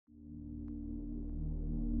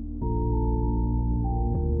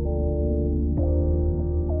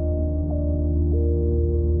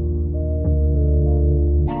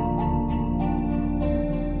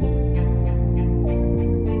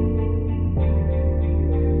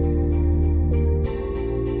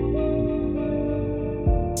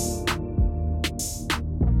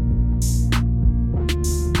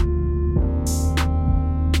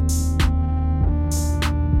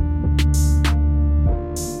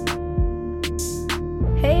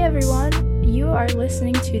are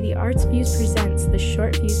listening to the Arts Views Presents the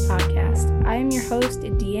Short Views podcast. I am your host,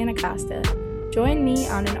 Deanna Costa. Join me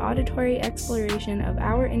on an auditory exploration of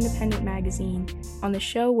our independent magazine on the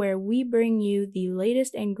show where we bring you the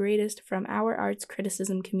latest and greatest from our arts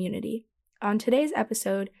criticism community. On today's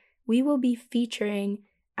episode, we will be featuring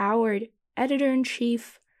our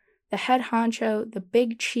editor-in-chief, the head honcho, the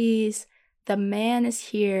big cheese, the man is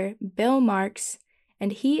here, Bill Marks,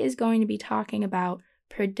 and he is going to be talking about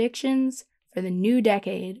predictions for the new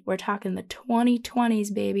decade. We're talking the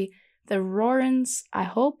 2020s, baby. The roarins, I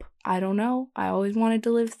hope. I don't know. I always wanted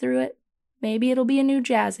to live through it. Maybe it'll be a new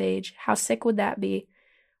jazz age. How sick would that be?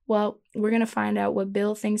 Well, we're going to find out what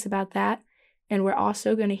Bill thinks about that. And we're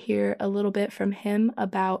also going to hear a little bit from him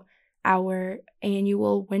about our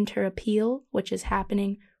annual winter appeal, which is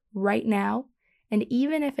happening right now. And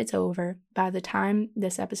even if it's over by the time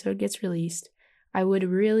this episode gets released, I would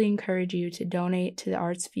really encourage you to donate to the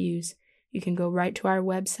Arts Views. You can go right to our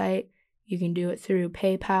website. You can do it through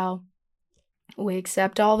PayPal. We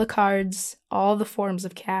accept all the cards, all the forms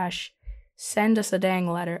of cash. Send us a dang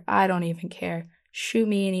letter. I don't even care. Shoot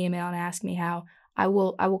me an email and ask me how. I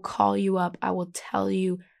will call you up. I will tell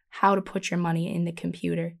you how to put your money in the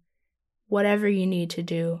computer. Whatever you need to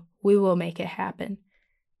do, we will make it happen.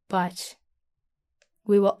 But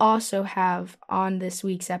we will also have on this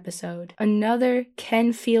week's episode another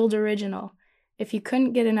Ken Field original. If you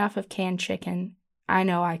couldn't get enough of canned chicken, I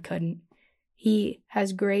know I couldn't. He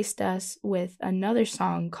has graced us with another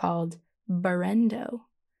song called Barendo.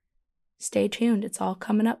 Stay tuned, it's all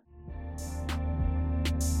coming up.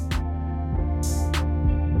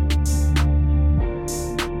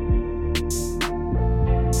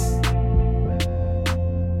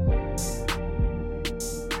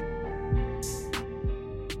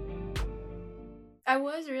 I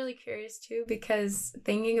was really curious too, because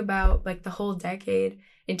thinking about like the whole decade,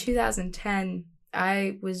 in 2010,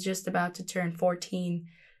 I was just about to turn 14.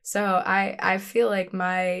 So I feel like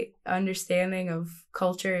my understanding of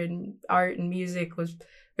culture and art and music was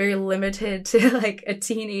very limited to like a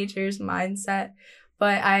teenager's mindset.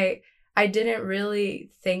 But I didn't really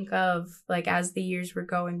think of, like, as the years were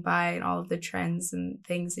going by and all of the trends and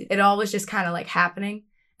things, it all was just kind of like happening.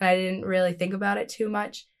 And I didn't really think about it too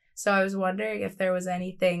much. So I was wondering if there was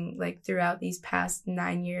anything like throughout these past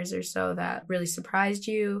 9 years or so that really surprised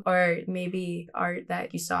you, or maybe art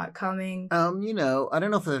that you saw it coming. I don't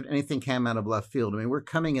know if anything came out of left field. I mean, we're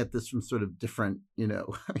coming at this from sort of different, I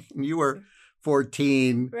mean, you were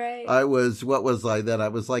 14. Right. I was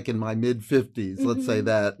like in my mid 50s, let's say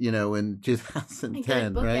that, in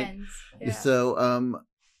 2010, right? Yeah. So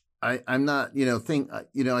I'm not,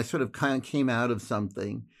 I sort of kind of came out of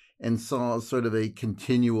something and saw sort of a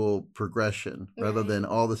continual progression rather than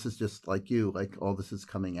all this is just like all this is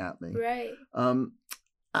coming at me. Right.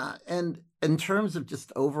 And in terms of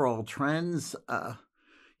just overall trends,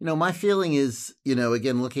 my feeling is,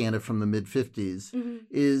 again, looking at it from the mid 50s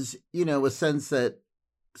is, a sense that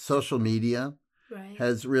social media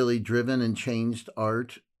has really driven and changed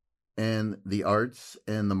art and the arts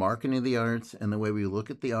and the marketing of the arts and the way we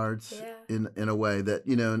look at the arts in a way that,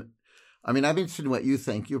 I mean, I'm interested in what you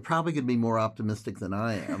think. You're probably going to be more optimistic than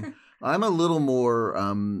I am. I'm a little more,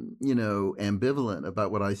 ambivalent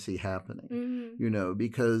about what I see happening,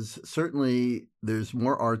 because certainly there's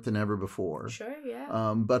more art than ever before. Sure,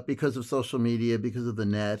 yeah. But because of social media, because of the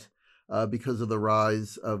net, because of the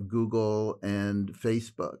rise of Google and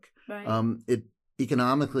Facebook, it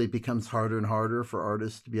economically becomes harder and harder for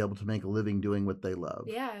artists to be able to make a living doing what they love.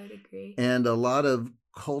 Yeah, I would agree. And a lot of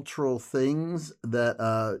cultural things that,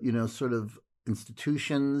 sort of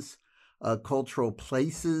institutions, cultural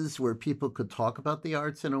places where people could talk about the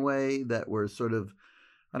arts in a way that were sort of,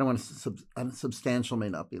 I don't want to, substantial may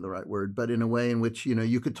not be the right word, but in a way in which,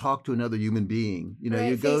 you could talk to another human being.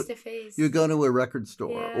 You face to face. You go to a record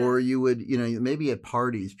store or you would, maybe at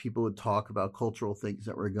parties, people would talk about cultural things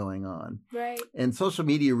that were going on. Right. And social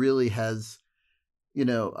media really has,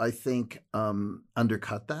 I think,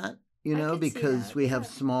 undercut that. Because we have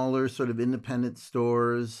smaller sort of independent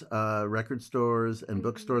stores, record stores and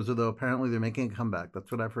bookstores, although apparently they're making a comeback.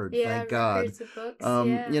 That's what I've heard. Yeah, thank God.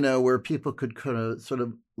 Books, where people could kind of sort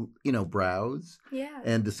of, browse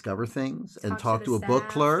and discover things and talk to a book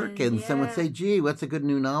clerk and someone would say, gee, what's a good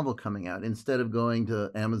new novel coming out? Instead of going to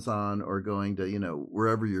Amazon or going to,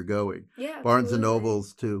 wherever you're going, Barnes and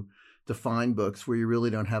Nobles to find books where you really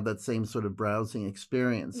don't have that same sort of browsing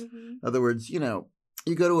experience. In other words,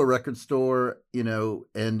 you go to a record store,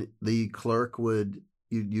 and the clerk would,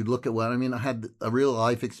 you look at what, I mean, I had a real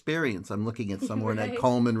life experience. I'm looking at somewhere in that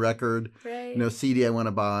Coleman record, CD I want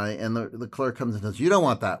to buy, and the clerk comes and says, you don't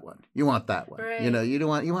want that one. You want that one.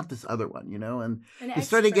 You want this other one, and you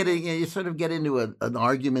sort of get into an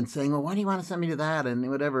argument saying, well, why do you want to send me to that? And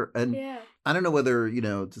whatever. And I don't know whether,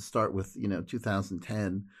 to start with,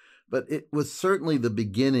 2010, but it was certainly the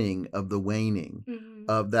beginning of the waning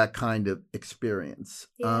of that kind of experience.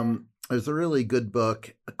 There's a really good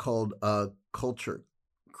book called Culture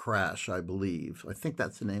Crash, I believe. I think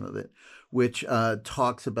that's the name of it, which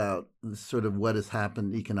talks about sort of what has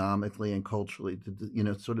happened economically and culturally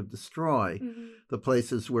to, sort of destroy the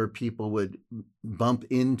places where people would bump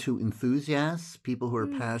into enthusiasts, people who are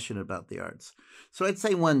passionate about the arts. So I'd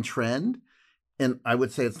say one trend, and I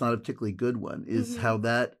would say it's not a particularly good one, is how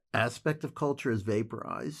that aspect of culture is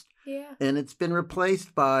vaporized. Yeah. And it's been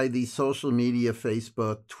replaced by the social media,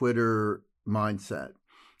 Facebook, Twitter mindset.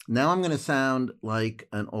 Now I'm going to sound like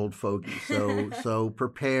an old fogey, so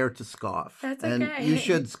prepare to scoff. That's okay. And you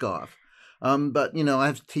should scoff. But, I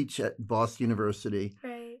have to teach at Boston University.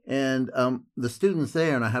 Right. And the students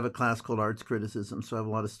there, and I have a class called Arts Criticism, so I have a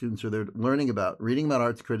lot of students who are there reading about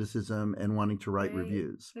arts criticism and wanting to write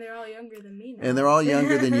reviews. And they're all younger than me now. And they're all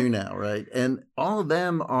younger than you now, right? And all of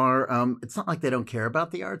them are, it's not like they don't care about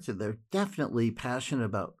the arts. They're definitely passionate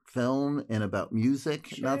about film and about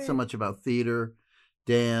music, not so much about theater,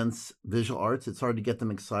 dance, visual arts. It's hard to get them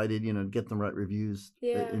excited, to get them write reviews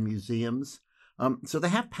in museums. So they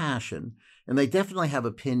have passion, and they definitely have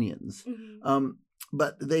opinions.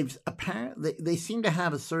 But they seem to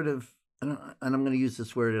have a sort of, and I'm going to use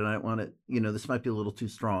this word, and I don't want to, this might be a little too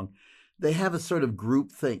strong. They have a sort of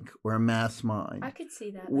group think or a mass mind. I could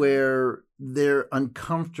see that. Where they're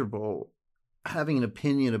uncomfortable having an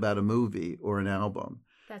opinion about a movie or an album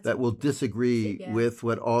that will disagree with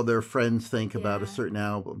what all their friends think about a certain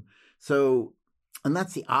album. So, and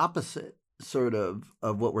that's the opposite sort of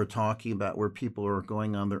what we're talking about, where people are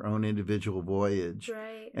going on their own individual voyage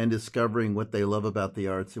and discovering what they love about the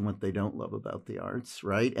arts and what they don't love about the arts,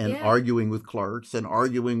 right? And arguing with clerks and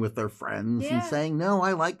arguing with their friends and saying, no,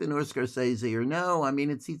 I like the new Scorsese, or no, I mean,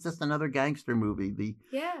 it's just another gangster movie,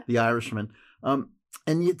 the Irishman. And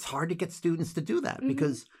it's hard to get students to do that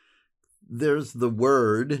because there's the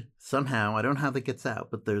word somehow, I don't know how that gets out,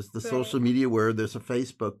 but there's the social media word, there's a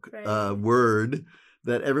Facebook word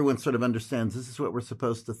that everyone sort of understands this is what we're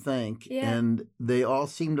supposed to think. And they all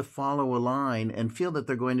seem to follow a line and feel that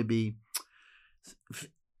they're going to be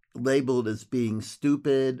labeled as being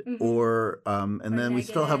stupid or and then negative. We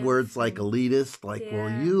still have words like elitist, like, well,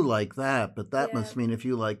 you like that, but that must mean if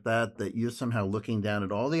you like that you're somehow looking down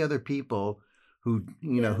at all the other people who,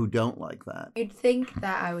 who don't like that. You'd think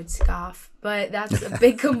that I would scoff, but that's a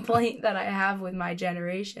big complaint that I have with my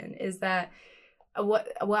generation, is that what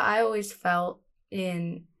I always felt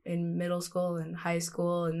in middle school and high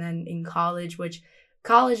school and then in college, which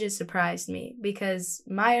college has surprised me, because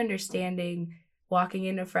my understanding walking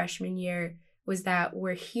into freshman year was that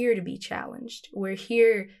we're here to be challenged. We're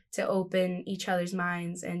here to open each other's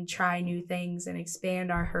minds and try new things and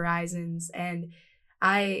expand our horizons. And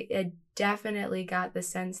I definitely got the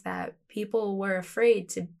sense that people were afraid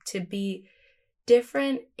to be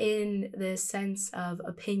different in the sense of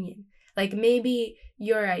opinion. Like maybe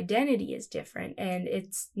your identity is different and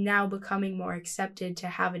it's now becoming more accepted to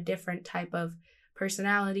have a different type of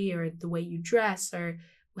personality or the way you dress or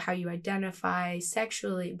how you identify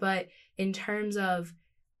sexually. But in terms of,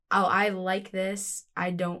 oh, I like this, I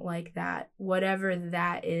don't like that, whatever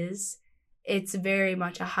that is, it's very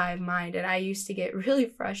much a hive mind. And I used to get really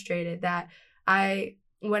frustrated that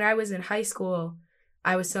when I was in high school,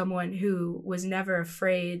 I was someone who was never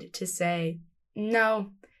afraid to say, no,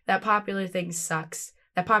 that popular thing sucks.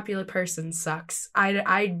 That popular person sucks.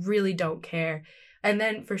 I really don't care. And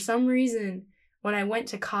then for some reason, when I went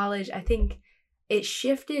to college, I think it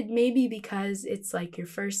shifted, maybe because it's like your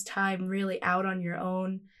first time really out on your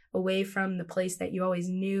own, away from the place that you always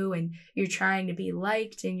knew, and you're trying to be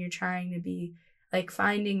liked and you're trying to be like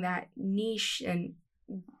finding that niche, and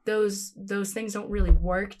those things don't really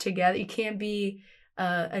work together. You can't be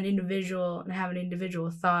an individual and have an individual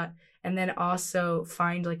thought and then also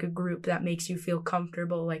find like a group that makes you feel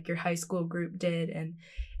comfortable like your high school group did. And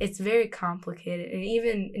it's very complicated. And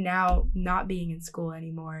even now, not being in school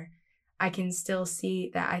anymore, I can still see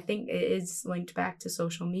that. I think it is linked back to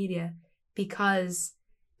social media, because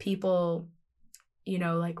people,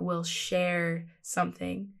 like will share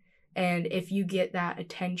something. And if you get that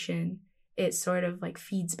attention, it sort of like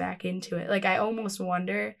feeds back into it. Like I almost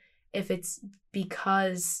wonder if it's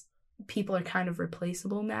because people are kind of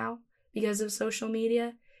replaceable now because of social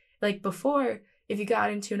media. Like before, if you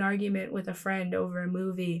got into an argument with a friend over a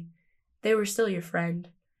movie, they were still your friend.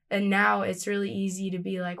 And now it's really easy to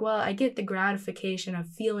be like, well, I get the gratification of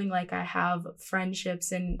feeling like I have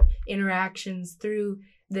friendships and interactions through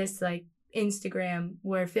this like Instagram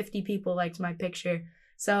where 50 people liked my picture.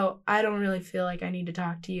 So I don't really feel like I need to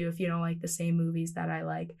talk to you if you don't like the same movies that I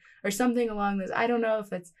like or something along those. I don't know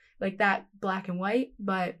if it's like that black and white,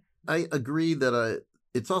 but I agree that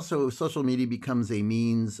it's also social media becomes a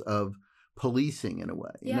means of policing in a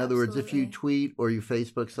way. Yeah, in other words, absolutely. if you tweet or you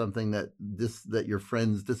Facebook something that your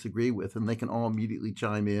friends disagree with, and they can all immediately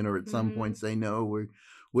chime in or at some point say, no,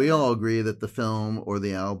 we all agree that the film or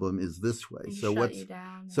the album is this way. So what's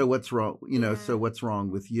wrong? So what's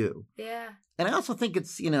wrong with you? Yeah. And I also think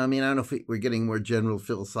it's, I don't know if we're getting more general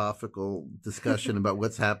philosophical discussion about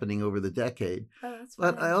what's happening over the decade. Oh, that's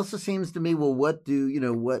but fine. it also seems to me, well,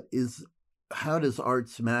 how does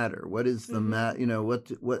arts matter? What is the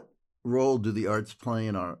what role do the arts play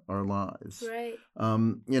in our lives? Right.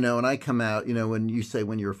 And I come out, when you say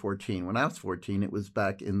when you were 14, when I was 14, it was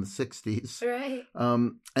back in the 60s. Right.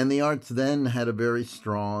 And the arts then had a very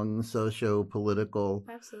strong socio-political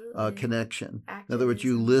connection. Activism. In other words,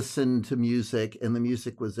 you listened to music and the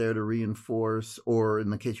music was there to reinforce, or in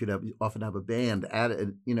the case you'd often have a band at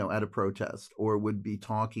a protest or would be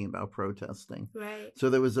talking about protesting. Right. So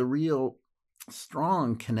there was a real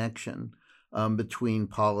strong connection between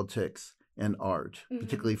politics and art,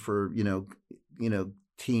 particularly for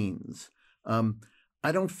teens.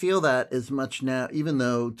 I don't feel that as much now, even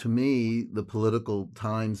though to me the political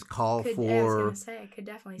times call for. I was gonna say, it could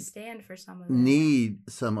definitely stand for some of that. Need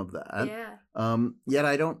some of that. Yeah. Yet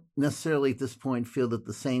I don't necessarily at this point feel that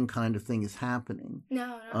the same kind of thing is happening. No,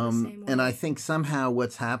 not the same way. And I think somehow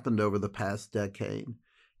what's happened over the past decade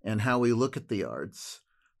and how we look at the arts.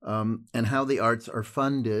 And how the arts are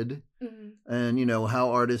funded, and how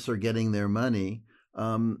artists are getting their money,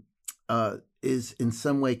 is in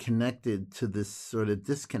some way connected to this sort of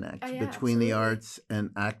disconnect between absolutely. the arts and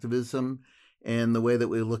activism, and the way that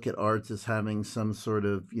we look at arts as having some sort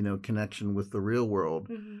of connection with the real world,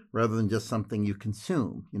 rather than just something you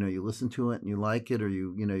consume. You listen to it and you like it, or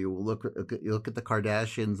you look at the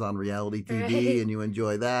Kardashians on reality TV right. and you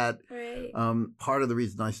enjoy that. Right. Part of the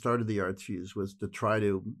reason I started the Arts Fuse was to try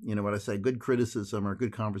to, what I say, good criticism or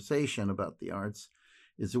good conversation about the arts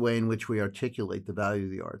is the way in which we articulate the value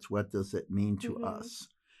of the arts. What does it mean to us?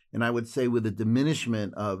 And I would say with the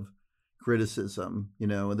diminishment of criticism,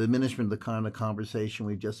 the diminishment of the kind of conversation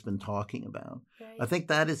we've just been talking about. Right. I think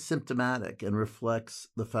that is symptomatic and reflects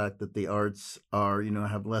the fact that the arts are,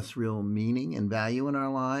 have less real meaning and value in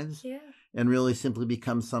our lives. Yeah. And really simply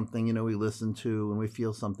become something, we listen to and we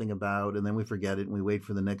feel something about, and then we forget it and we wait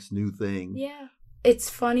for the next new thing. Yeah. It's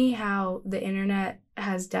funny how the internet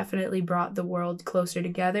has definitely brought the world closer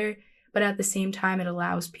together, but at the same time, it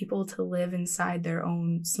allows people to live inside their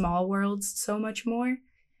own small worlds so much more.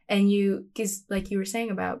 And because like you were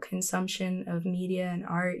saying about consumption of media and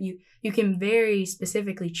art, you can very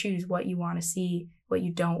specifically choose what you want to see, what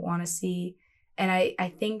you don't want to see. And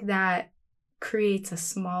I think that creates a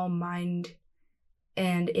small mind,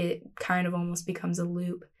 and it kind of almost becomes a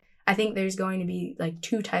loop. I think there's going to be like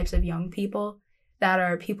two types of young people that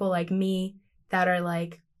are people like me that are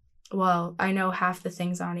like, well, I know half the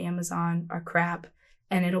things on Amazon are crap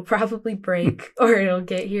and it'll probably break or it'll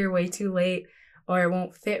get here way too late, or it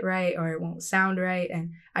won't fit right, or it won't sound right,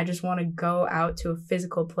 and I just want to go out to a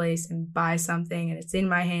physical place and buy something and it's in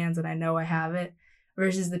my hands and I know I have it,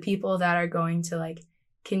 versus the people that are going to like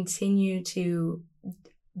continue to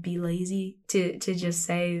be lazy, to just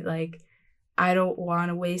say like, I don't want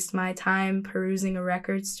to waste my time perusing a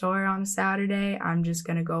record store on a Saturday. I'm just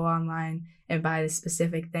going to go online and buy the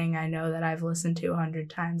specific thing I know that I've listened to 100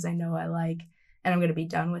 times, I know I like, and I'm going to be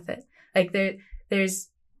done with it. Like there's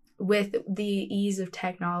with the ease of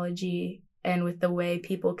technology and with the way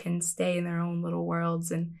people can stay in their own little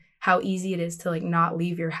worlds and how easy it is to like not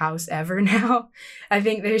leave your house ever now. I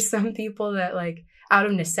think there's some people that like out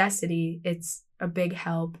of necessity, it's a big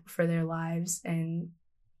help for their lives, and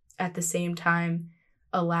at the same time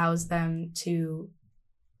allows them to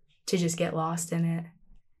just get lost in it.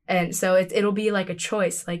 And so it'll be like a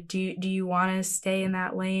choice. Like, do you want to stay in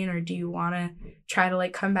that lane, or do you want to try to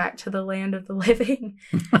like come back to the land of the living?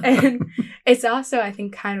 And it's also, I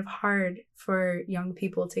think, kind of hard for young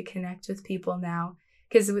people to connect with people now,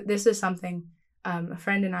 because this is something a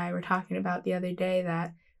friend and I were talking about the other day,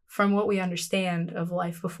 that from what we understand of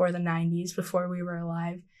life before the 90s, before we were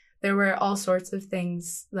alive, there were all sorts of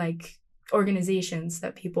things like organizations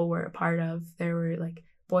that people were a part of. There were like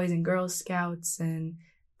Boys and Girls Scouts, and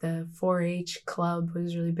the 4-H club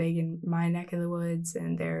was really big in my neck of the woods,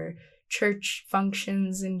 and there are church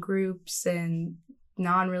functions and groups and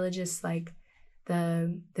non-religious, like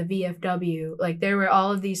the VFW. Like there were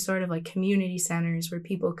all of these sort of like community centers where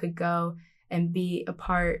people could go and be a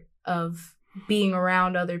part of being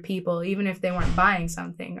around other people, even if they weren't buying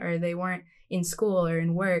something or they weren't in school or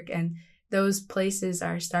in work. And those places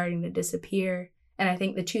are starting to disappear. And I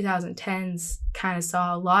think the 2010s kind of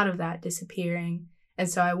saw a lot of that disappearing. And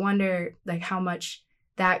so I wonder like how much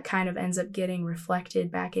that kind of ends up getting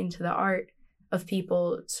reflected back into the art of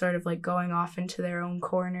people sort of like going off into their own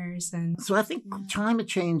corners. And so I think climate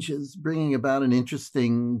change is bringing about an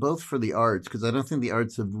interesting, both for the arts, because I don't think the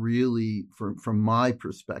arts have really, from my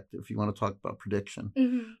perspective, if you want to talk about prediction,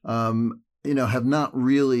 have not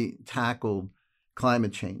really tackled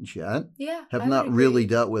climate change yet. Yeah. Have not really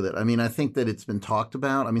dealt with it. I mean, I think that it's been talked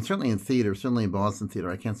about. I mean, certainly in theater, certainly in Boston theater.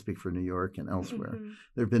 I can't speak for New York and elsewhere.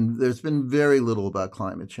 There's been very little about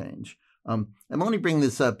climate change. I'm only bringing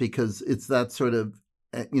this up because it's that sort of,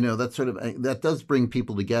 that does bring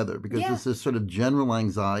people together because there's this sort of general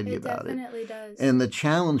anxiety about it. It definitely does. And the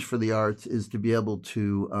challenge for the arts is to be able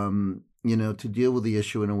to, to deal with the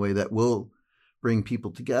issue in a way that will bring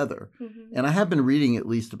people together. And I have been reading at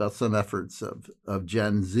least about some efforts of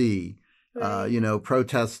Gen Z,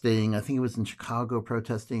 protesting. I think it was in Chicago,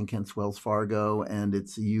 protesting against Wells Fargo and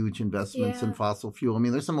its huge investments in fossil fuel. I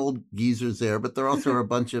mean, there's some old geezers there, but there also are a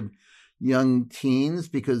bunch of young teens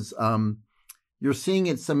because you're seeing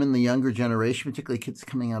it some in the younger generation, particularly kids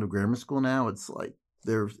coming out of grammar school now. It's like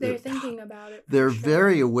they're thinking about it. They're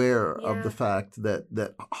very aware of the fact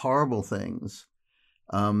that horrible things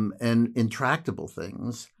and intractable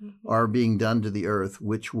things are being done to the earth,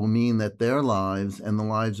 which will mean that their lives and the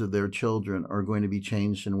lives of their children are going to be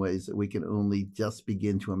changed in ways that we can only just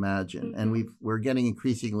begin to imagine. And we're getting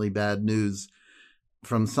increasingly bad news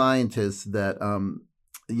from scientists that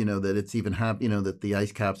that it's even happening, that the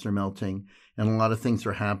ice caps are melting and a lot of things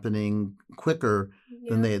are happening quicker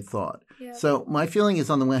than they had thought. Yeah. So my feeling is,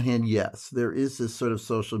 on the one hand, yes, there is this sort of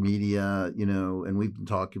social media, and we've been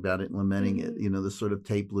talking about it and lamenting it, this sort of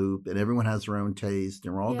tape loop, and everyone has their own taste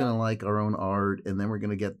and we're all going to like our own art, and then we're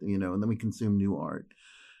going to get, and then we consume new art.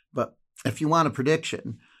 But if you want a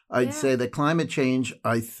prediction, I'd say that climate change,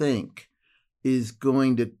 I think, is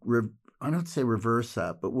going to I don't say reverse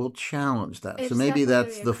that, but we'll challenge that. So maybe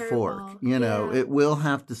that's the fork. It will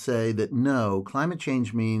have to say that no, climate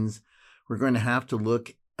change means we're going to have to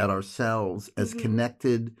look at ourselves as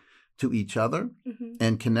connected to each other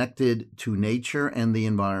and connected to nature and the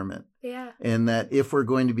environment. Yeah. And that if we're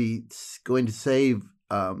going to save,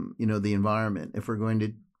 the environment, if we're going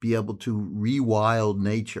to be able to rewild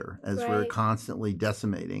nature as we're constantly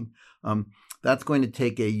decimating, that's going to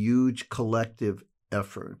take a huge collective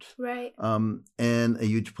effort, and a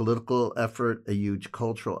huge political effort, a huge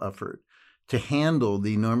cultural effort to handle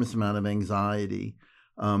the enormous amount of anxiety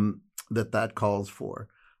that calls for.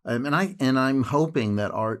 And I'm hoping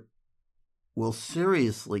that art will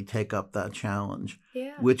seriously take up that challenge,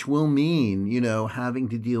 which will mean, having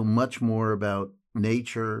to deal much more about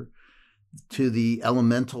nature, to the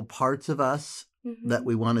elemental parts of us that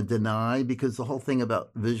we want to deny, because the whole thing about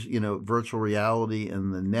virtual reality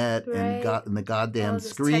and the net and the goddamn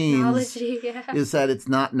screens is that it's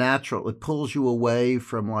not natural. It pulls you away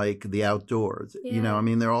from like the outdoors. I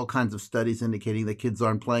mean, there are all kinds of studies indicating that kids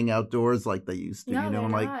aren't playing outdoors like they used to. No, they're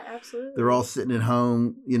and like not. Absolutely. They're all sitting at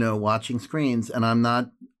home, watching screens. And I'm not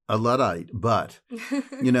a Luddite, but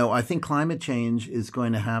I think climate change is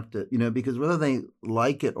going to have to, because whether they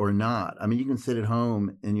like it or not, I mean, you can sit at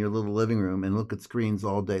home in your little living room and look at screens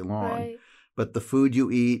all day long, but the food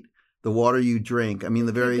you eat, the water you drink, I mean,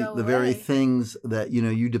 the very things that,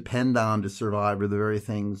 you depend on to survive are the very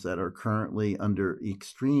things that are currently under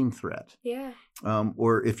extreme threat. Yeah.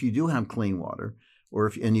 Or if you do have clean water,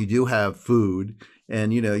 and you do have food,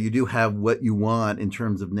 and, you do have what you want in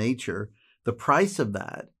terms of nature, the price of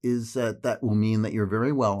that is that will mean that you're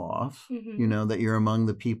very well off, that you're among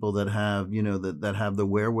the people that have, that have the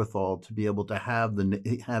wherewithal to be able to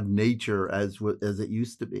have nature as it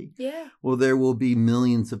used to be. Yeah. Well, there will be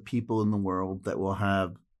millions of people in the world that will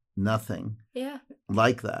have nothing. Yeah.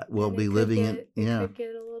 Like that. We'll be living in. It could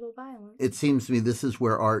get a little violent. It seems to me this is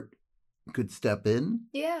where art could step in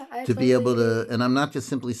to be able to, and I'm not just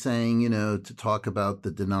simply saying, to talk about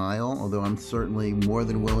the denial, although I'm certainly more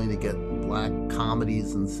than willing to get black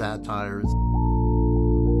comedies and satires.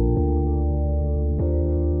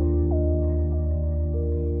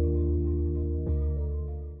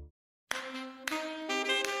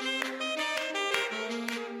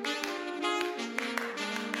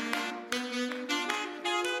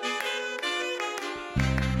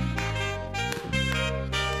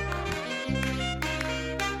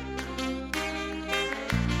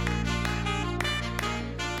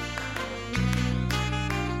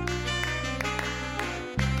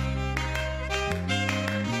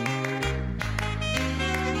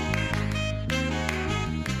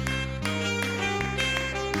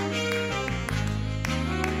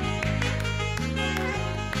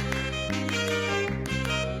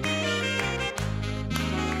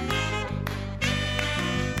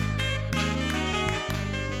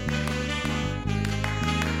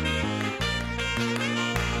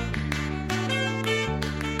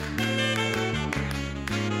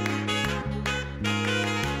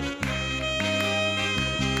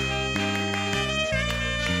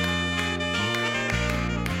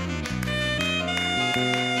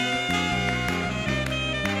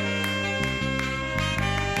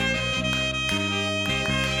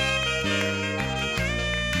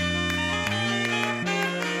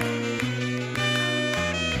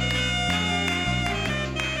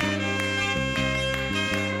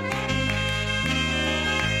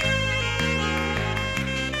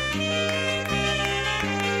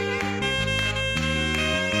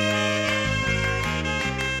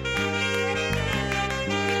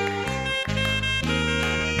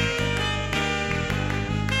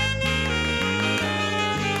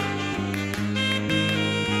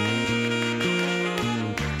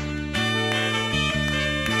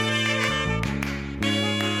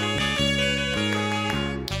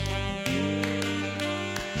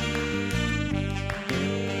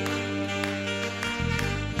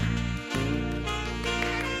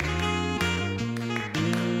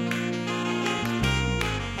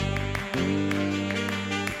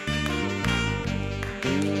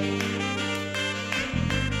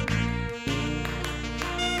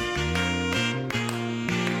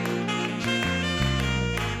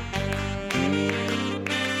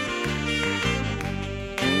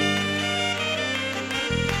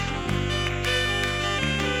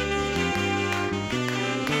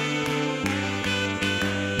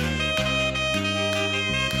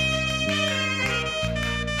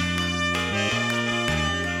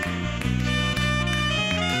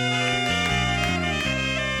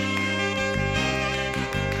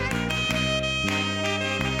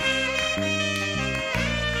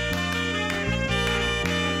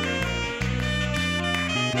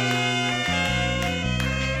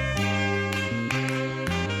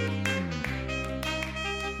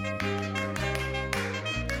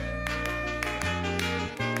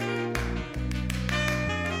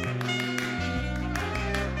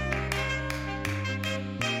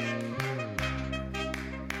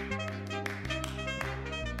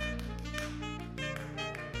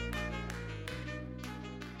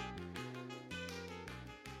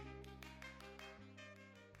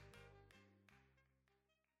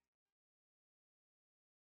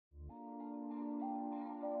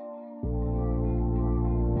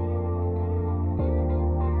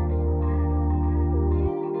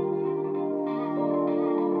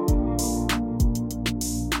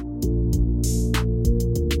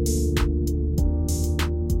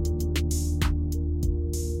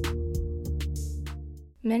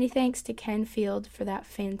 Many thanks to Ken Field for that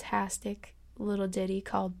fantastic little ditty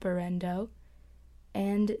called Berendo.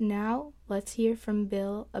 And now let's hear from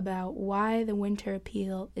Bill about why the Winter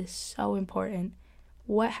Appeal is so important,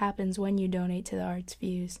 what happens when you donate to the Arts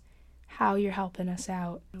Views, how you're helping us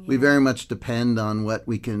out. We very much depend on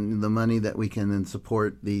the money that we can and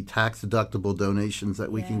support the tax-deductible donations that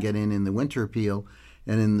we can get in the Winter Appeal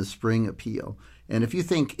and in the Spring Appeal. And if you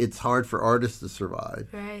think it's hard for artists to survive,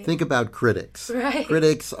 think about critics. Right.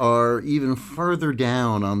 Critics are even further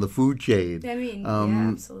down on the food chain. I mean,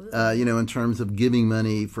 absolutely. In terms of giving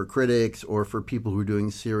money for critics or for people who are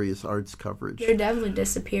doing serious arts coverage. They're definitely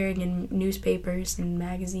disappearing in newspapers and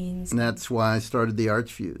magazines. And that's why I started the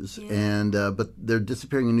Arts Views. Yeah. But they're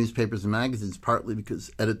disappearing in newspapers and magazines partly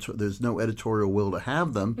because there's no editorial will to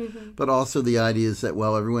have them, but also the idea is that,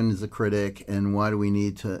 well, everyone is a critic, and why do we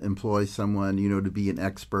need to employ someone, to be an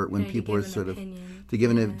expert when people are sort of to give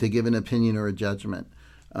an opinion or a judgment,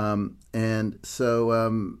 and so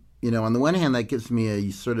on the one hand that gives me a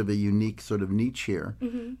sort of a unique sort of niche here.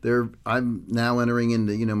 I'm now entering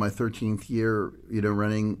into my 13th year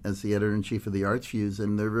running as the editor-in-chief of the Arts Views,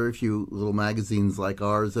 and there are very few little magazines like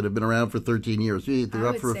ours that have been around for 13 years. They're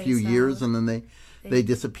up for a few years and then they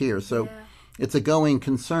disappear. So it's a going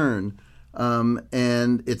concern.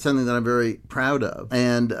 And it's something that I'm very proud of.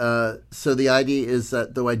 And so the idea is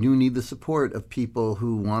that though I do need the support of people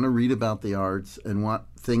who want to read about the arts and want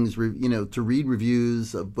things, to read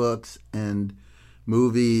reviews of books and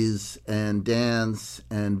movies and dance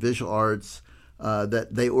and visual arts that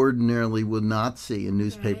they ordinarily would not see in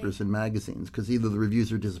newspapers and magazines, because either the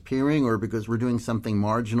reviews are disappearing or because we're doing something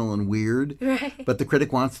marginal and weird, but the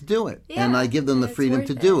critic wants to do it, and I give them the freedom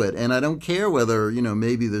to do it. And I don't care whether,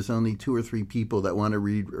 maybe there's only 2 or 3 people that want to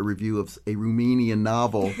read a review of a Romanian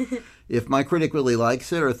novel. If my critic really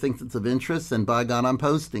likes it or thinks it's of interest, then by God, I'm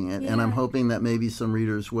posting it, and I'm hoping that maybe some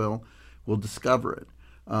readers will discover it.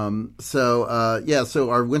 So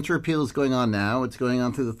our Winter Appeal is going on now. It's going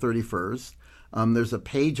on through the 31st. There's a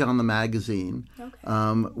page on the magazine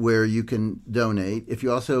where you can donate. If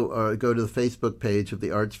you also go to the Facebook page of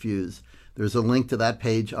the Arts Views, there's a link to that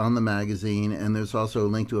page on the magazine, and there's also a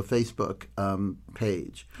link to a Facebook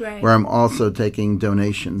page where I'm also taking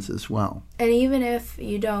donations as well. And even if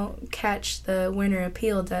you don't catch the Winter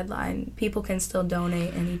Appeal deadline, people can still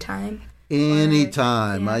donate anytime.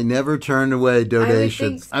 Anytime. I never turn away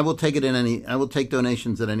donations. I will take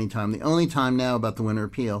donations at any time. The only time now about the Winter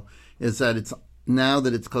Appeal is that it's now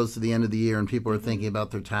that it's close to the end of the year and people are thinking about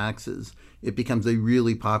their taxes, it becomes a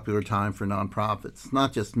really popular time for nonprofits.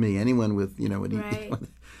 Not just me. Anyone with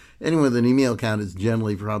anyone with an email account is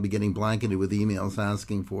generally probably getting blanketed with emails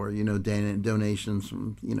asking for donations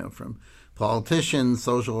from politicians,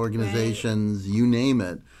 social organizations, you name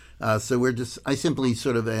it. So I simply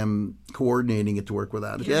sort of am coordinating it to work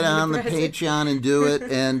without it. Get on the Patreon and do it,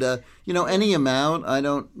 and any amount. I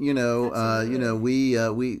don't, we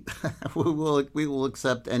will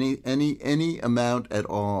accept any amount at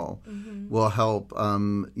all. Will help.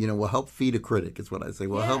 Will help feed a critic. Is what I say.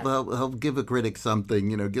 Will help give a critic something.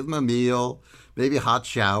 Give them a meal, maybe a hot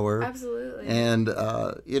shower. Absolutely. And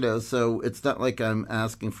so it's not like I'm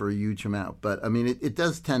asking for a huge amount, but I mean it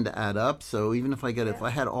does tend to add up. So even if I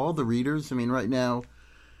had all the readers, I mean right now,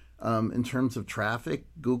 in terms of traffic,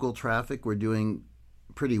 Google traffic, we're doing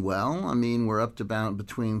pretty well. I mean, we're up to about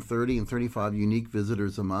between 30 and 35 unique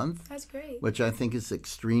visitors a month. That's great. Which I think is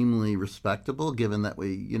extremely respectable, given that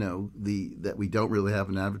we don't really have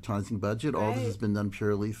an advertising budget. All this has been done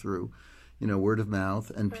purely through, word of mouth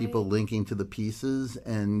and people linking to the pieces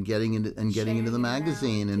and getting into the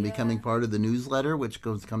magazine and becoming part of the newsletter, which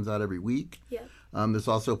comes out every week. Yeah. There's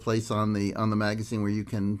also a place on the magazine where you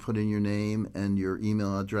can put in your name and your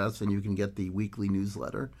email address, and you can get the weekly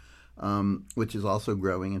newsletter, which is also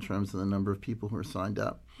growing in terms of the number of people who are signed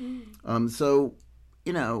up. So,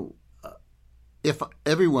 if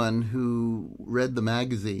everyone who read the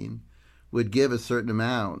magazine would give a certain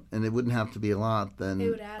amount, and it wouldn't have to be a lot, then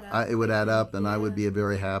it would add up, and I would be a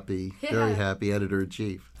very happy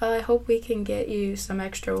editor-in-chief. Well, I hope we can get you some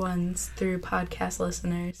extra ones through podcast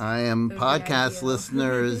listeners. I am podcast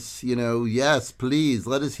listeners. Yes, please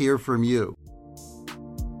let us hear from you.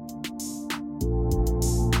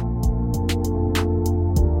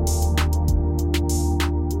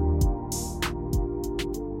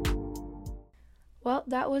 Well,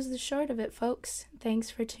 that was the short of it, folks. Thanks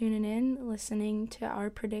for tuning in, listening to our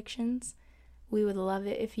predictions. We would love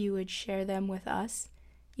it if you would share them with us.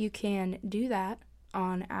 You can do that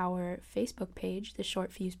on our Facebook page, The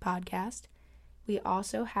Short Fuse Podcast. We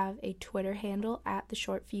also have a Twitter handle at The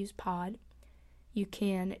Short Fuse Pod. You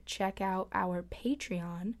can check out our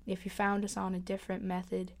Patreon. If you found us on a different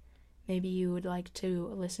method, maybe you would like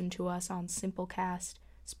to listen to us on Simplecast,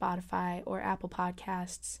 Spotify, or Apple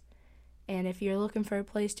Podcasts. And if you're looking for a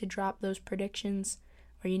place to drop those predictions,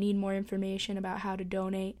 or you need more information about how to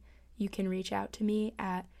donate, you can reach out to me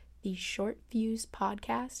at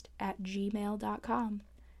theshortfuspodcast@gmail.com.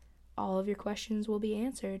 All of your questions will be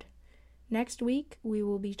answered. Next week, we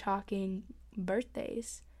will be talking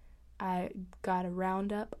birthdays. I got a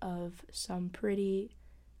roundup of some pretty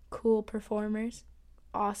cool performers,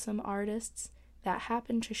 awesome artists that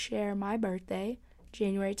happen to share my birthday,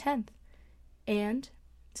 January 10th. And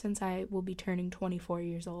since I will be turning 24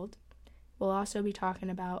 years old, we'll also be talking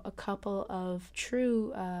about a couple of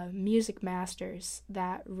true music masters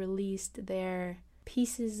that released their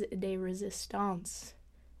pieces de resistance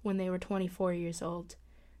when they were 24 years old.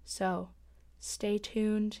 So, stay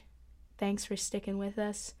tuned. Thanks for sticking with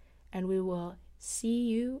us, and we will see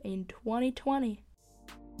you in 2020.